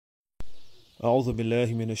أعوذ بالله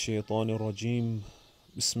من الشيطان الرجيم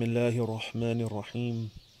بسم الله الرحمن الرحيم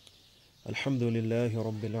الحمد لله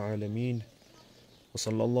رب العالمين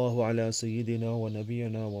وصلى الله على سيدنا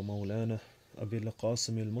ونبينا ومولانا أبي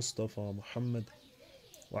القاسم المصطفى محمد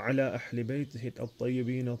وعلى أهل بيته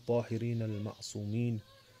الطيبين الطاهرين المعصومين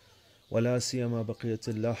ولا سيما بقية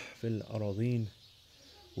الله في الأراضين.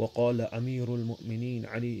 وقال أمير المؤمنين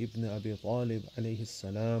علي بن أبي طالب عليه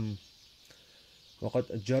السلام: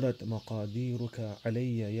 وقد جرت مقاديرك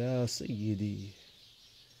علي يا سيدي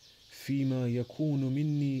فيما يكون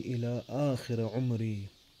مني إلى آخر عمري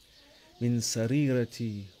من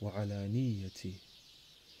سريرتي وعلانيتي،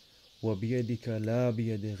 وبيدك لا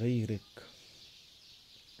بيد غيرك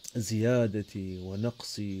زيادتي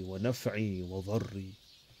ونقصي ونفعي وضري.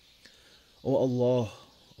 O Allah,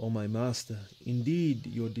 O my Master, indeed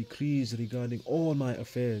your decrees regarding all my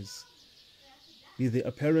affairs, be they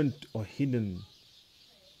apparent or hidden,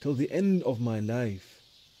 till the end of my life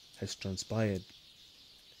has transpired,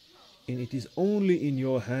 and it is only in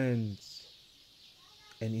your hands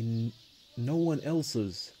and in no one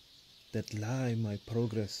else's that lie my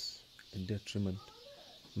progress and detriment,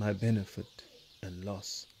 my benefit and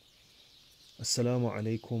loss. Assalamu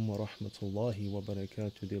alaikum wa rahmatullahi wa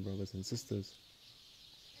barakatuh, dear brothers and sisters.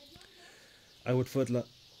 I would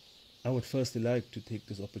firstly like to take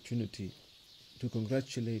this opportunity to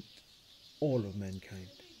congratulate all of mankind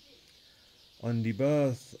on the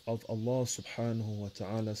birth of Allah subhanahu wa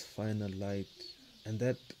ta'ala's final light and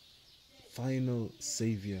that final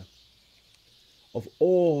savior of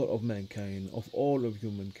all of mankind, of all of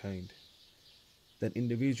humankind, that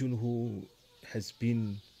individual who has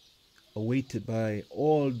been awaited by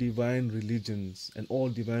all divine religions, and all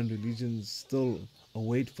divine religions still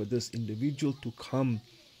await for this individual to come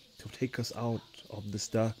to take us out of this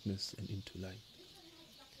darkness and into light.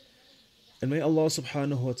 And may Allah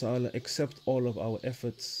subhanahu wa ta'ala accept all of our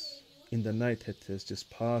efforts in the night that has just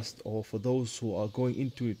passed, or for those who are going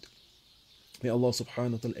into it. May Allah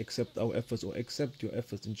subhanahu wa ta'ala accept our efforts, or accept your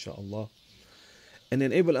efforts inshaAllah, and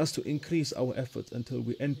enable us to increase our efforts until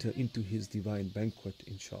we enter into His divine banquet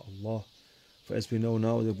inshaAllah. For as we know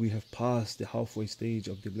now that we have passed the halfway stage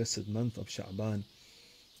of the blessed month of Sha'ban,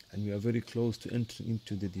 and we are very close to entering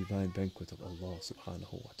into the divine banquet of Allah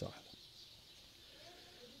subhanahu wa ta'ala.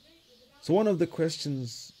 So one of the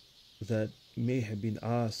questions that may have been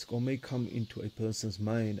asked or may come into a person's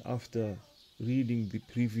mind after reading the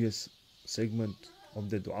previous segment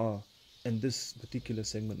of the dua and this particular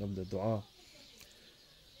segment of the dua,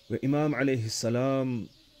 where Imam alayhi salam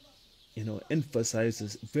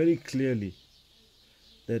emphasizes very clearly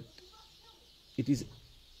that it is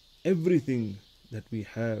everything that we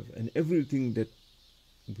have and everything that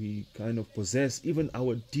we kind of possess, even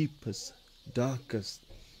our deepest, darkest,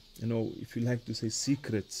 if you like to say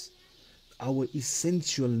secrets, our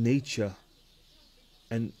essential nature.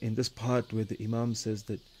 And in this part where the Imam says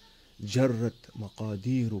that jarrat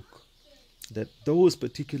maqadiruk, that those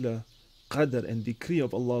particular qadr and decree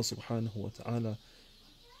of Allah subhanahu wa ta'ala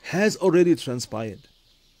has already transpired.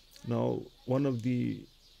 Now, one of the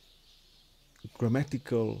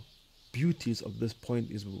grammatical beauties of this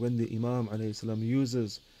point is when the Imam alayhi salam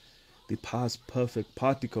uses the past perfect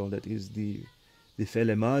particle, that is the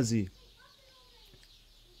fi'l mazi.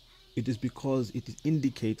 It is because it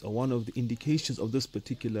indicates, or one of the indications of this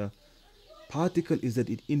particular particle is that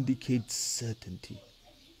it indicates certainty.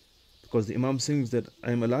 Because the Imam sings that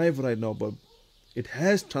I am alive right now, but it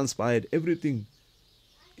has transpired everything.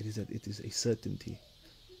 It is that it is a certainty.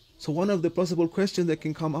 So one of the possible questions that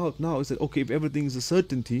can come out now is that, okay, if everything is a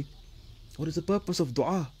certainty, what is the purpose of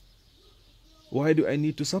dua? Why do I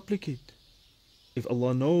need to supplicate? If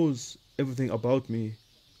Allah knows everything about me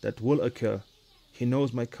that will occur, He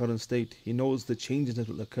knows my current state, He knows the changes that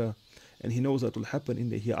will occur, and He knows what will happen in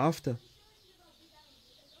the hereafter,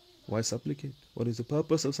 why supplicate? What is the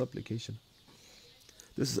purpose of supplication?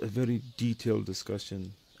 This is a very detailed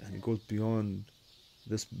discussion, and it goes beyond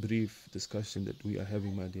this brief discussion that we are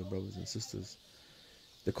having, my dear brothers and sisters.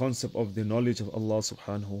 The concept of the knowledge of Allah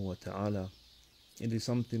subhanahu wa ta'ala, it is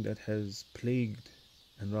something that has plagued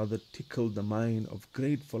and rather tickled the mind of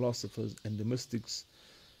great philosophers and the mystics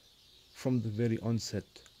from the very onset.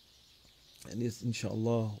 And yes,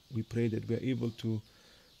 inshallah, we pray that we are able to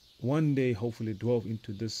one day hopefully delve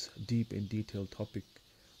into this deep and detailed topic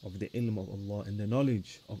of the ilm of Allah and the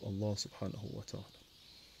knowledge of Allah subhanahu wa ta'ala.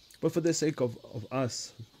 But for the sake of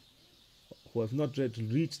us who have not yet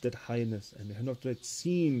reached that highness and have not yet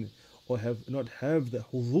seen or have not have the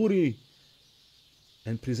huzuri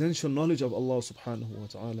and presential knowledge of Allah subhanahu wa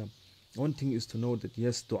ta'ala, one thing is to know that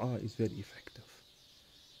yes, dua is very effective.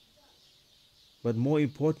 But more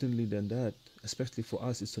importantly than that, especially for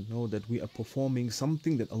us, is to know that we are performing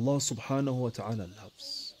something that Allah subhanahu wa ta'ala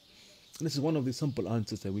loves. And this is one of the simple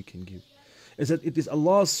answers that we can give. Is that it is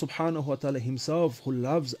Allah subhanahu wa ta'ala Himself who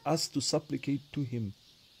loves us to supplicate to Him.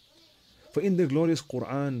 For in the glorious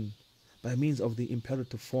Quran, by means of the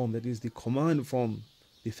imperative form, that is the command form,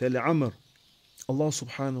 the fi'l amr, Allah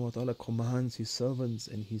subhanahu wa ta'ala commands His servants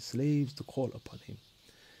and His slaves to call upon Him.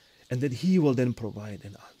 And that He will then provide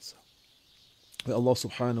an answer. Where Allah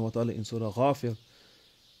subhanahu wa ta'ala in Surah Ghafir,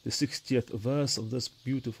 the 60th verse of this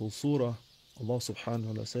beautiful surah, Allah subhanahu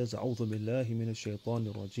wa ta'ala says, أعوذ بالله من الشيطان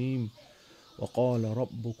الرجيم وقال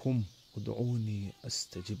ربكم ادعوني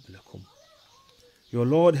أستجب لكم. Your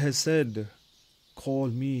Lord has said, call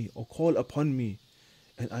me or call upon me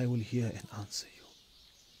and I will hear and answer you.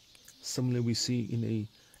 Similarly, we see in a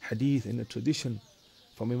hadith, in a tradition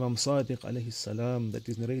from Imam Sadiq alayhi salam that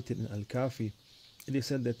is narrated in Al-Kafi. It is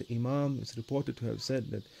said that the Imam is reported to have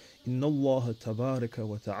said that إن الله تبارك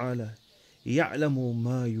وتعالى يعلم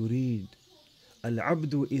ما يريد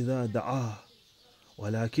العبد إذا دعاه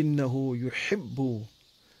ولكنه يحب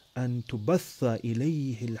أن تبث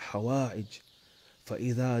إليه الحوائج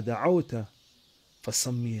فإذا دعوت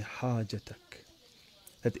فسمي حاجتك.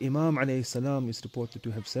 That Imam alayhi salam is reported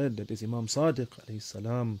to have said, that is Imam Sadiq alayhi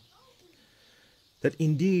salam, that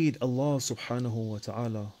indeed Allah subhanahu wa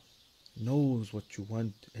ta'ala knows what you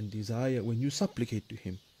want and desire when you supplicate to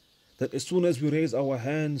Him. That as soon as we raise our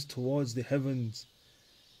hands towards the heavens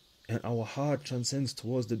and our heart transcends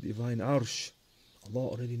towards the divine arsh, Allah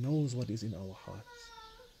already knows what is in our hearts.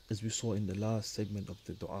 As we saw in the last segment of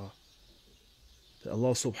the dua, that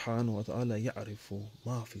Allah subhanahu wa ta'ala ya'rifu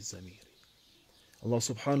ma fi zamiri. Allah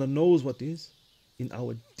subhanahu knows what is in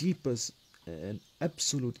our deepest and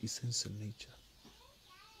absolute essential nature.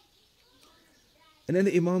 And then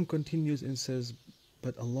the Imam continues and says,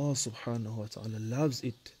 but Allah subhanahu wa ta'ala loves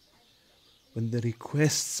it when the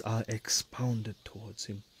requests are expounded towards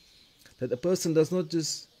Him. That a person does not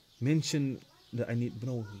just mention that I need,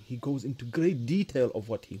 no, he goes into great detail of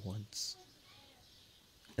what he wants.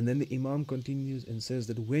 And then the Imam continues and says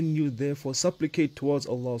that when you therefore supplicate towards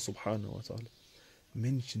Allah subhanahu wa ta'ala,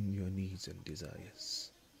 mention your needs and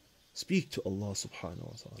desires. Speak to Allah subhanahu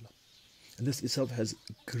wa ta'ala. And this itself has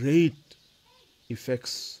great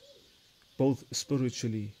effects, both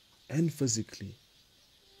spiritually and physically.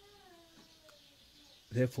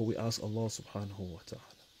 Therefore we ask Allah subhanahu wa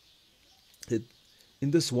ta'ala that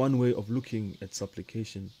in this one way of looking at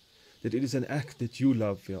supplication, that it is an act that you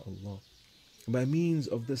love, Ya Allah. And by means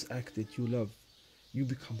of this act that you love, you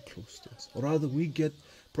become close to us. Or rather, we get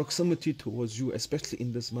proximity towards you, especially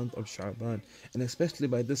in this month of Sha'ban, and especially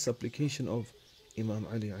by this supplication of Imam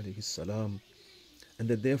Ali alayhi salam. And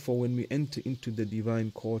that therefore when we enter into the divine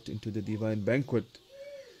court, into the divine banquet,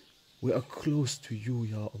 we are close to you,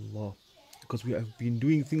 Ya Allah, because we have been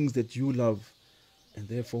doing things that you love. And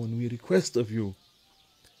therefore when we request of you,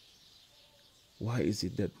 why is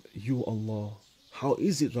it that you, Allah, how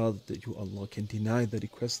is it rather that you, Allah, can deny the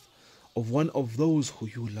request of one of those who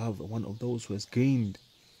you love, one of those who has gained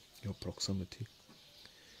your proximity?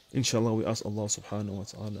 Inshallah, we ask Allah subhanahu wa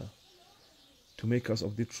ta'ala to make us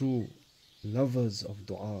of the true lovers of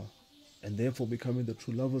dua, and therefore becoming the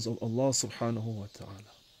true lovers of Allah subhanahu wa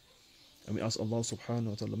ta'ala. And we ask Allah subhanahu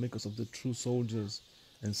wa ta'ala make us of the true soldiers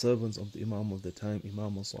and servants of the Imam of the time,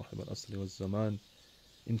 Imam al-Sahib al-Asri wal-Zaman.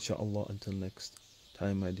 Inshallah, until next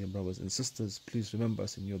time, my dear brothers and sisters, please remember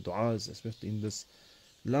us in your du'as, especially in this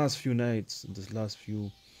last few nights, in this last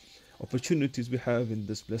few opportunities we have in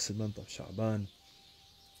this blessed month of Sha'ban.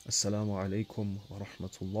 Assalamu alaikum wa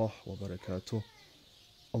rahmatullah wa barakatuh.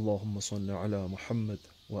 Allahumma salli ala Muhammad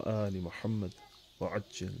wa ali Muhammad wa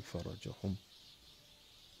ajjil farajahum.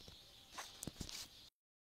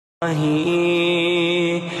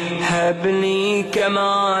 هب لي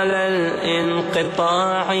كمال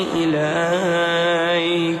الانقطاع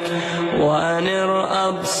إليك وأنر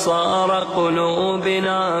أبصار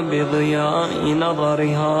قلوبنا بضياء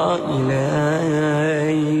نظرها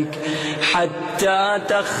إليك حتى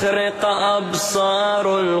تخرق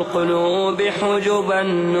أبصار القلوب حجب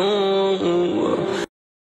النور.